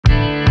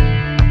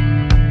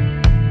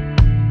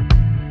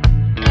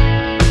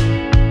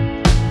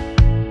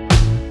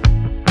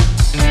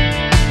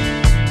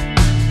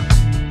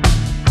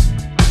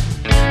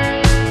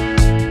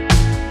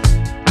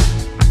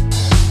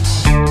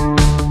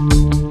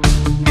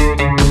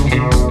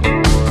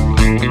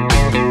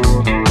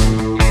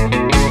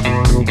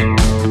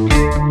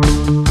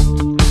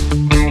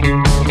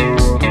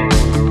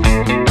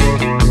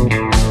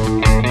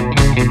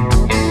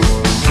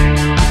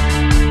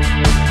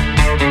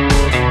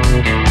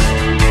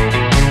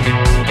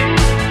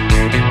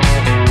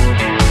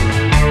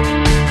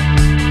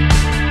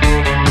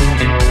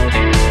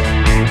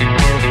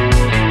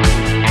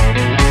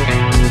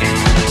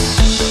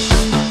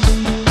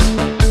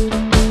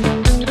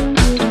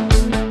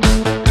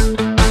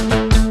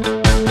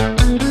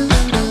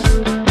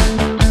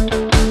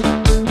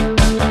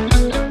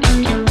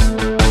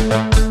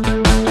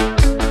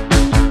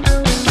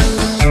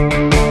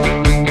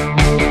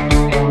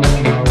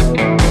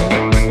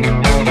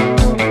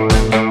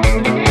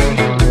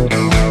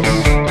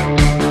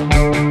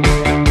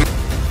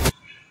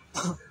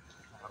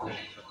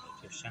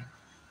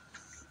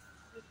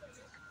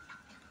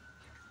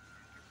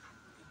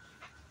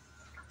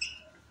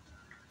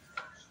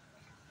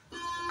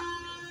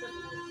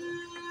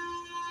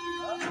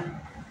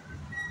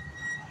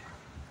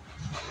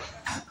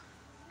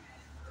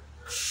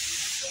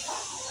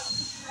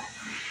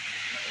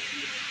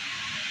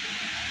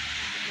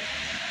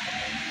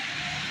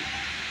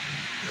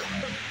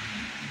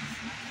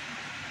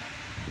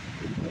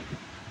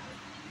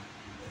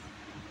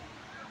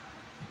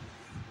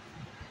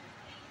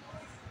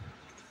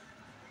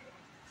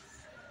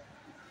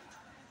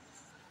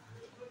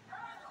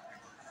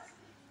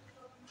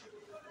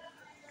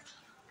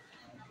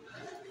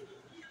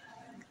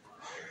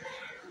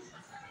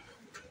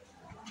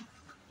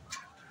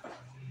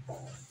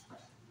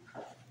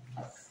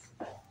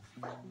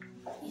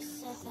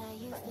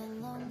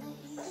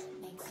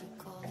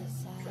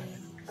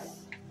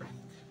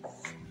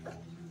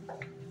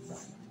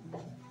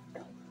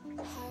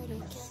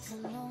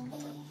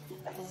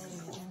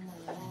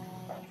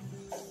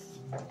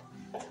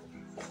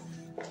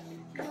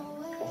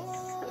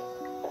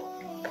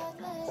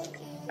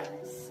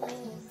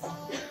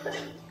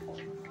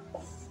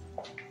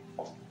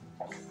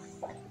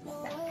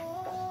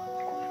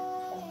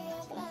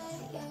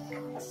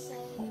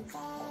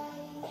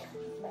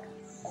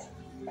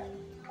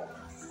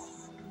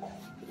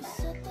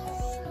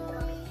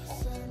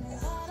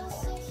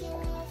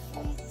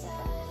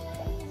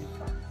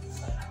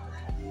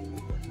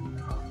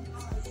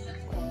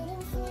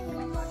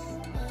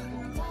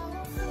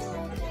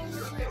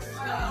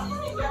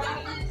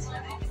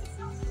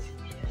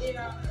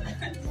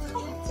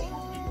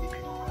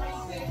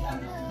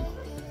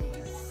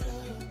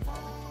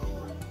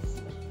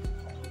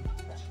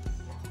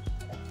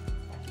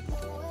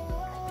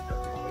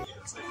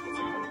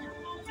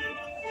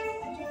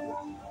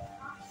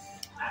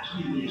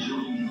les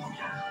jours du 34.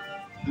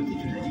 Notez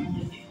que la ligne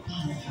est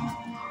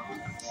continuellement en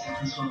travaux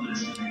certains soirs de la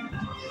semaine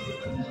à partir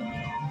de 22h30,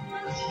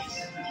 ainsi que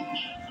samedi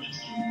prochain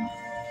jusqu'à minuit.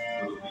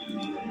 Vos prix de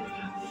nouvelles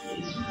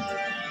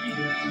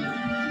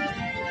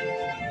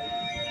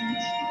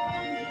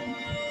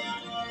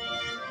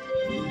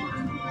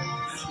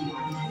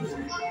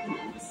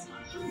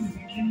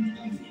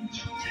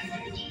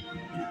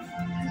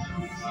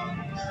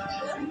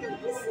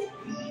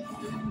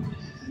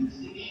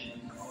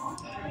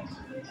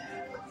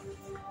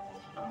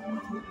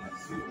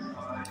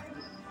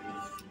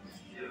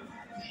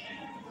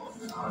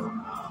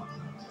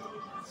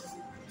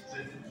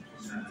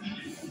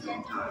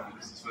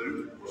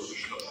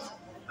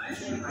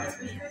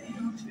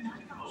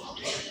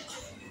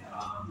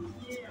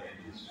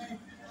calendriers sont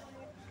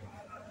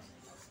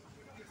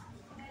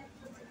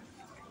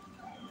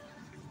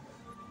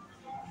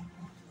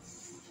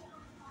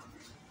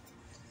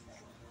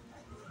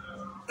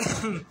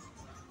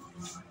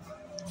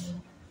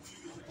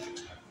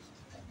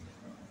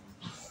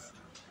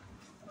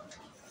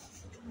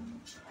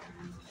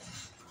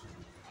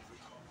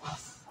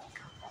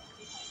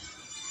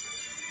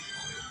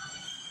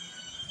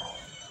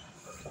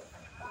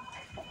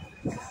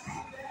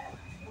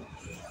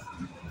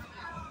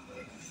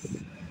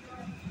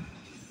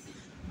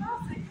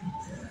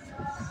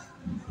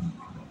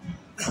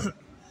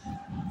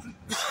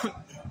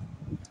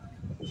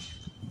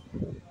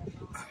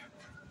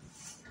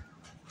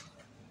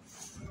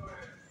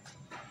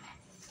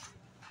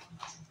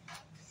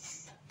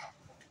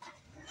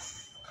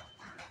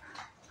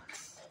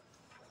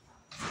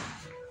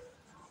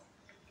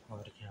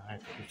और क्या है,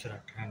 दूसरा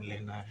train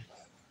लेना है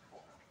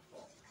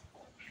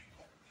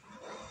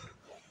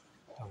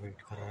तो wait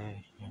कर रहा है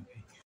यहाँ पे।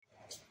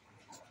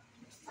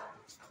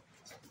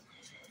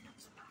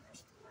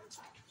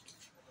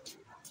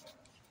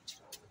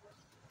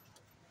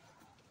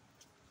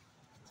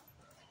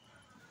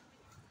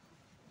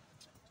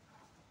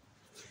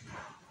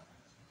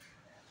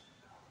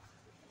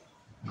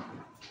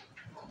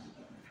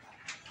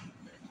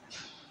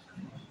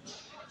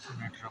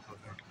 मेट्रो को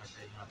वेट करते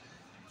हैं यहाँ पे।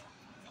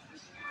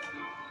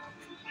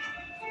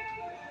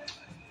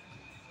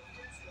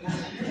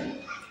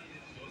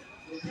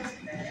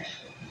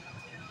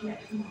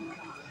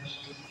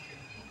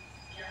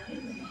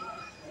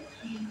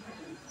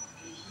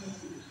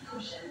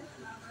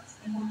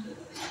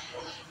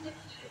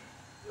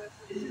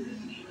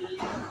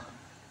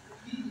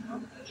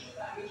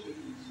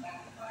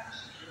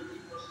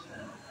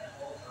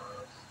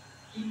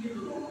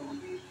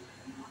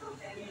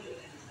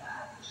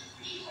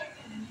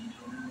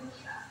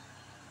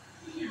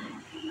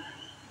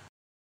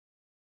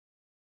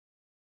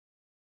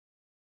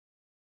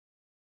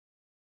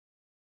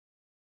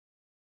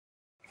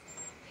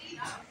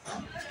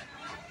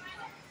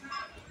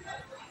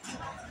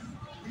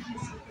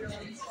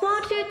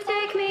 Won't you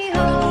take me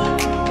home?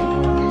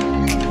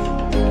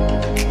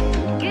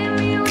 Give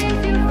me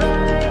with your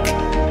vibe.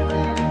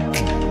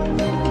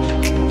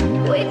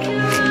 We can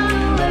run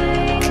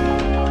away.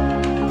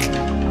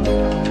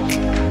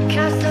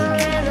 Castle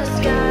in the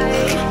sky.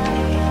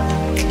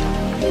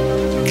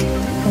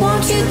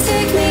 Won't you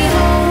take me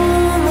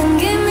home and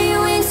give me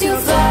wings to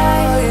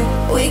fly?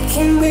 We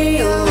can be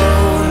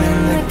alone in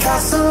the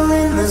castle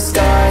in the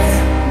sky.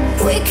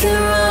 We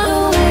can run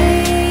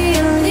away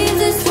and leave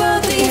this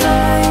world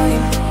behind.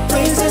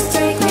 Please just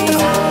take me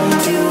home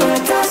to a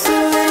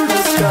castle in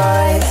the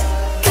sky.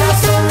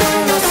 Castle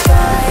in the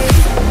sky.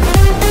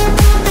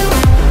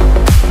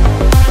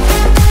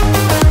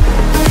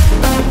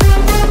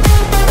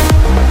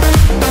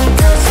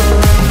 Castle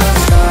in the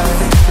sky.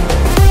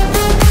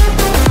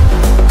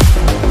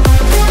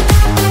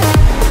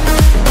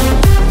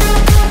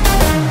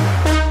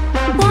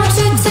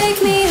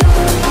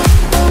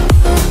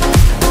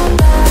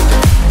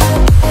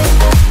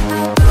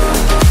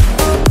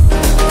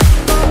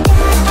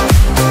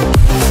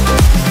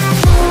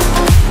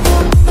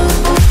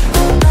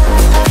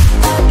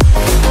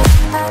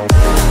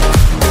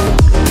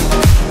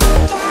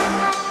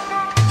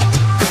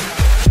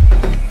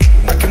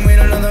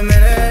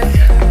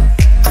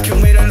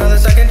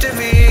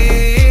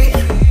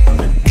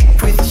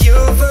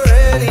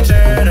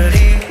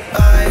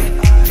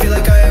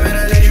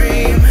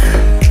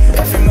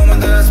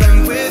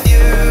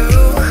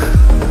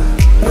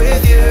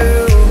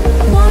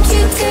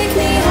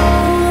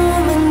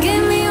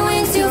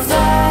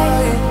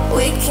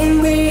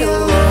 can be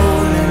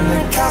alone in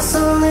the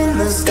castle in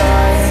the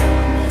sky.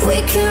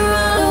 We can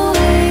run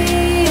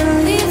away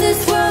and leave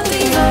this world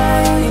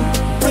behind.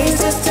 Please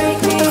just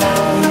take me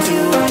home to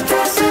a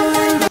castle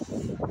in the...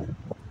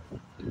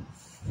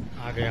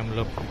 आ गए हम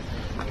लोग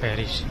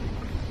Paris.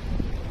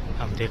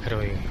 हम देख रहे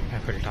हो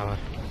Eiffel tower.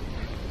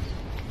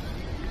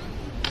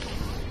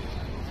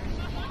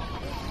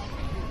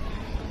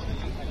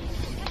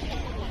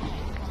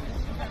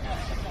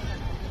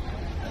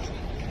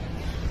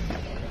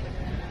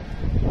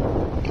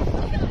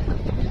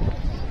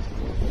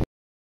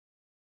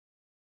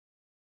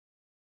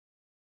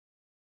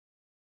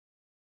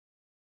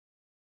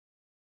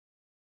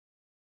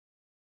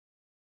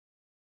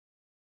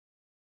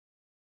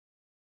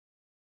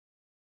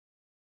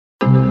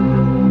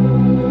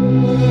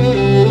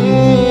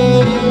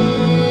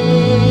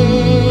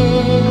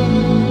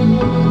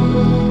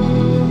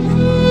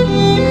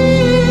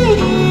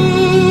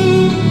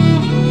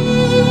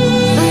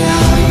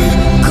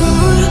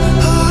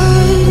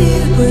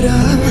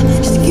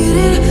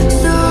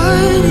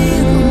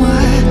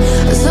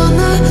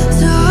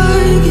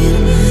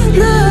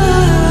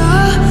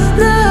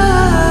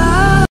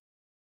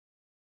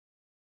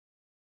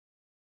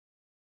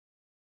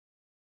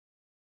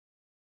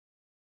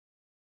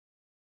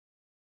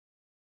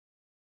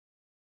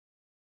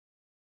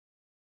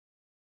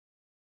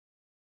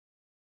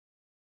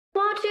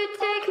 Won't you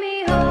take me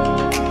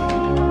home?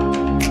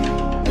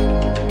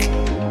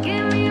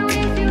 Give me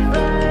wings to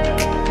fly.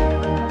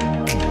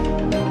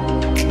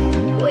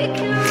 We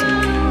can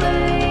run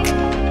away.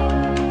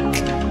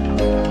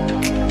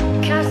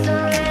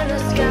 Castle in the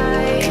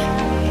sky.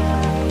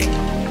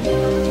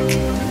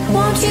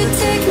 Won't you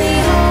take me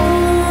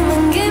home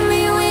and give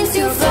me wings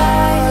to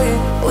fly?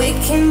 We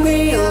can be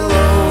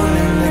alone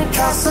in the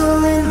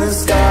castle in the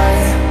sky.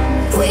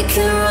 We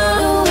can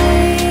run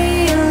away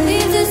and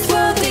leave this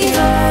world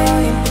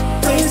behind.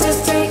 Please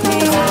just take me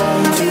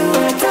home to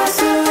a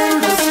castle in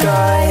the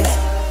sky.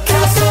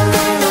 Castle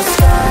in the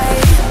sky.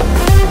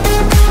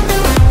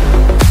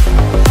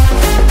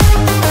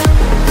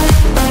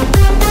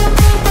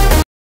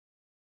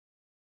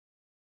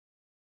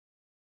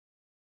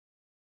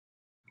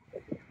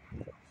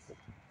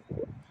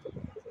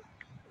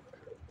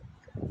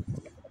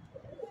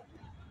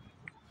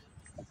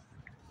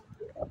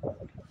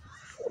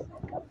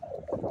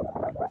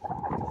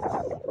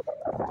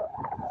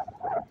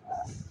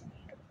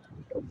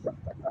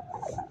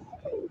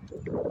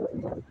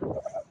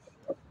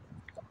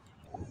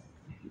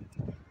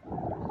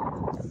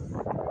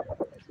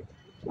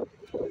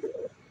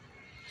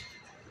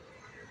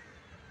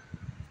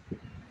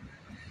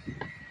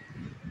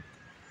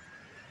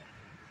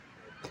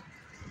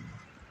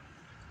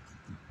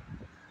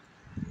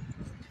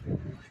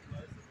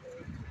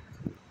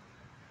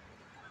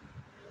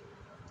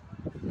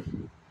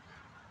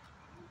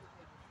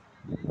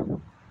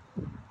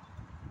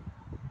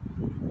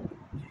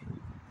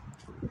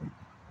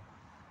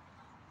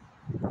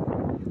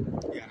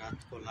 या रात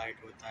को light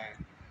होता है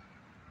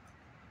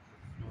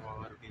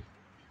और भी।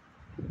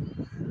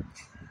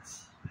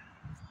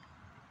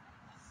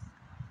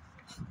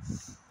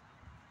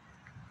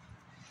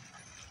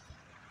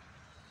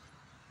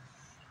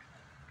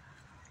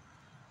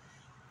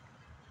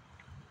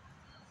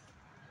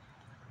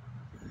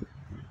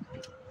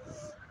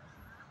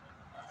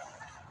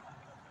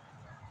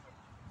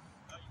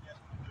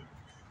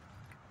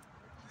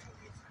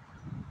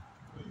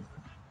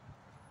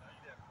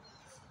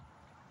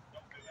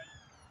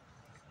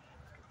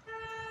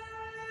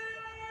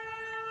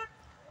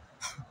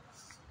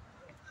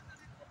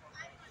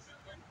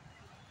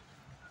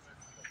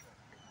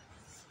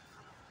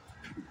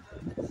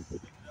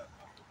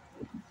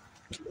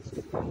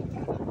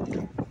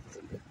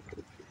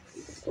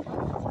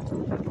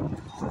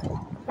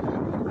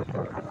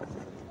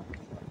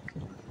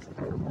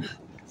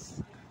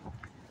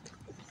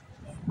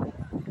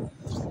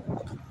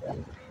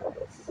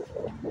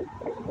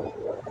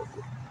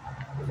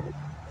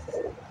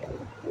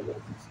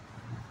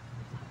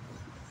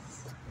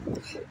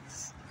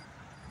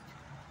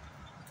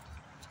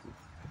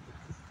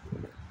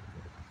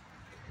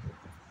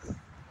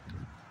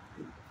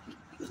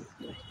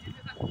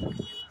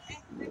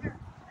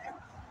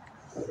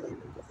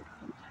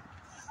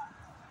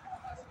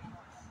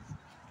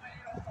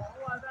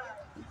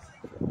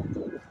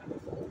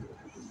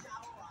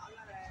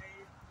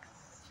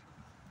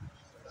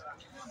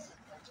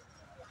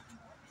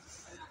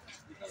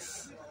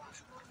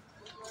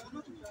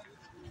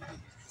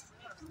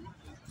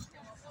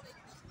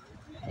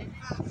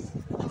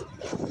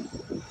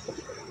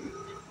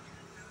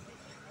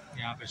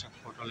 यहाँ पे सब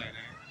फोटो ले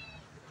रहे हैं।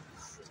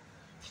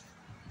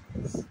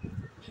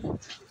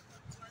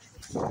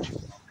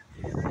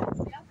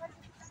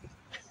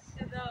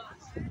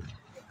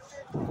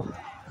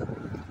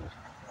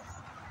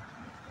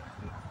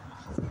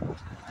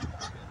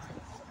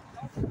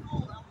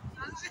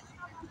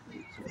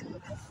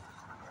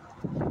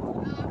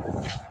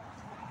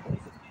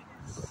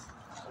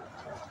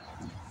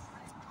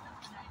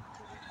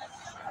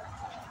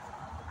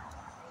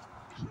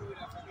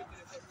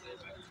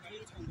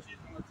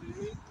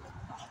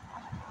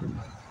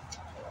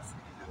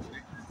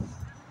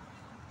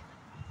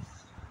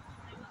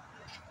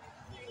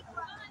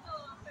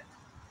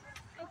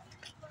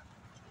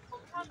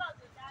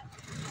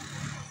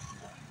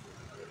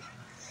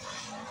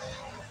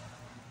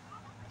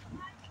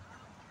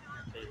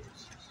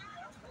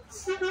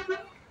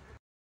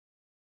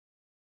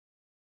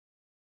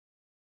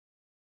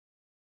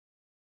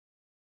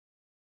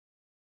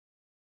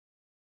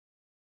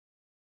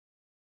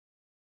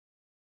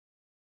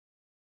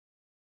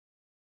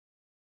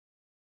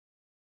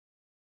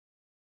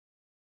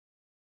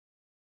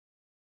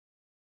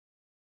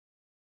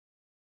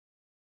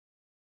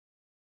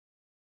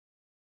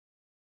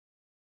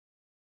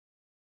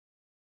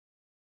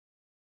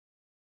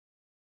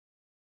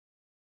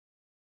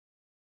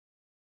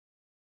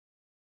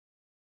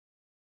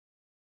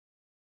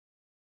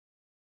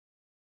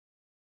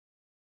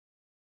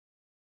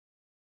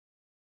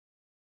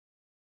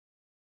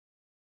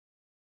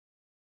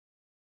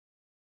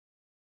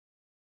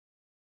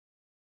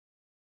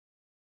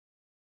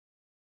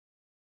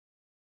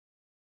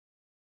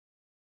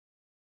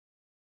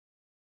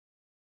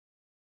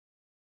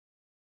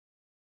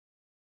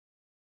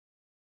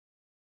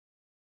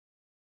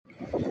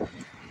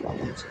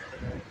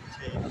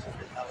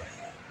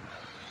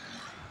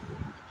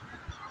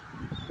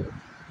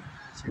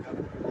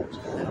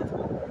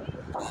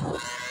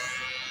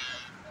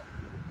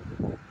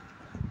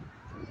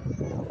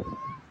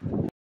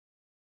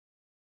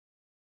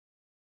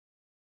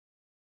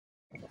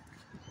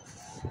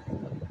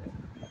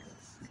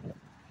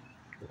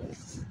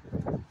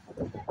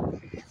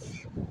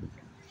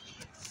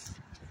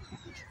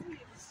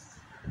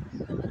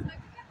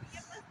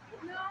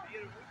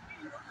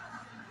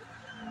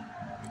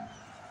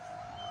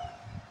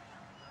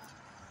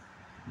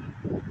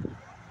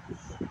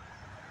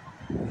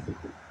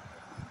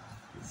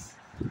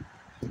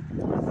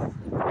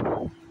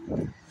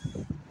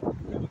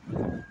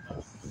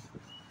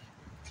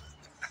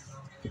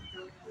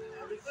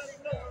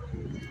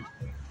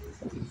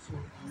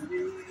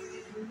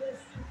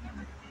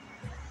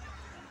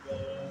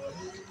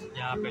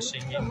 यहाँ पे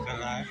सिंगिंग कर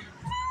रहा है।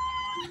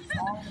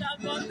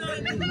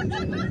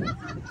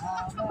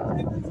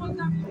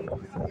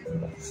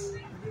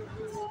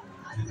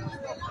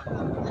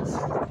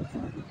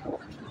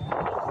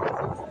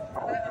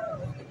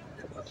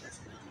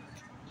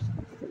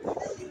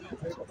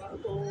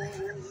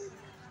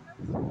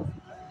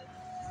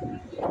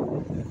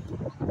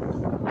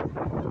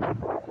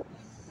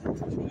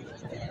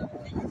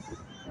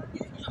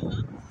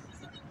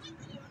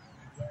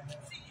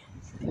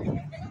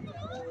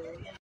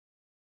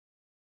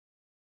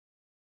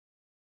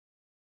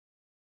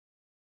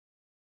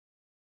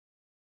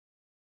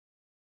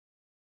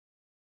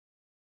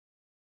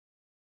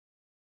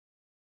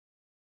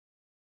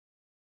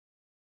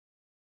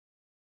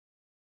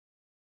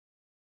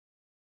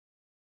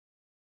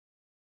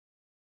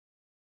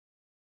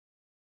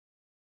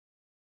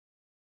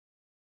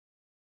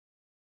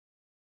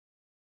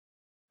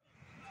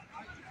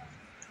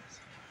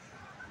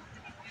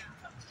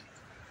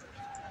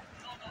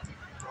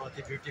 बहुत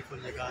ही ब्यूटीफुल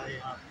जगह है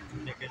यहाँ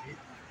घूमने के लिए।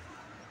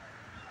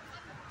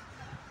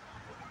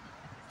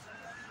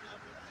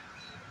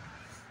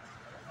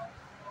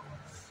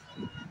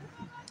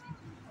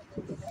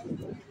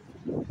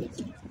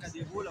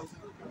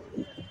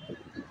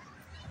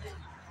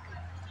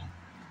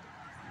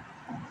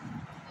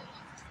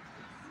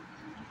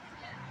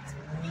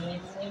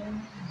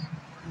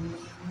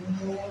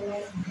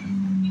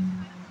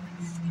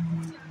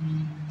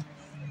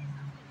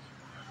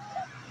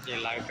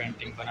 ये लाइव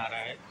पेंटिंग बना रहा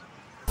है।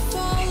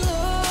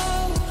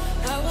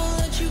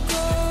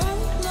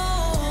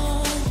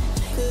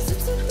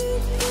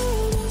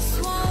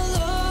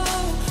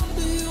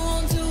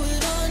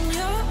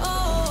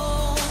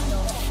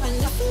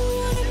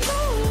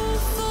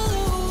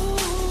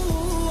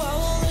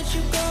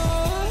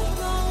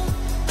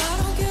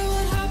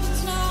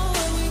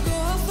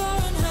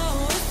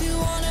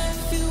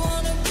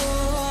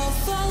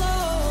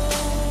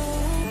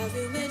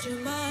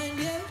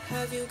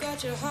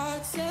 Your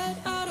heart said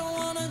I don't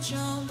wanna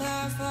jump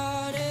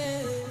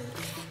half-hearted.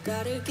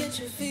 Gotta get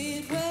your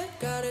feet wet,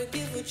 gotta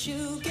give what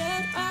you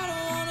get. I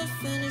don't wanna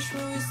finish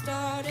where we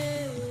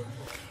started.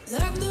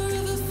 Like the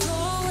river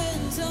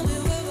flowing, tell me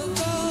where we're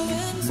going.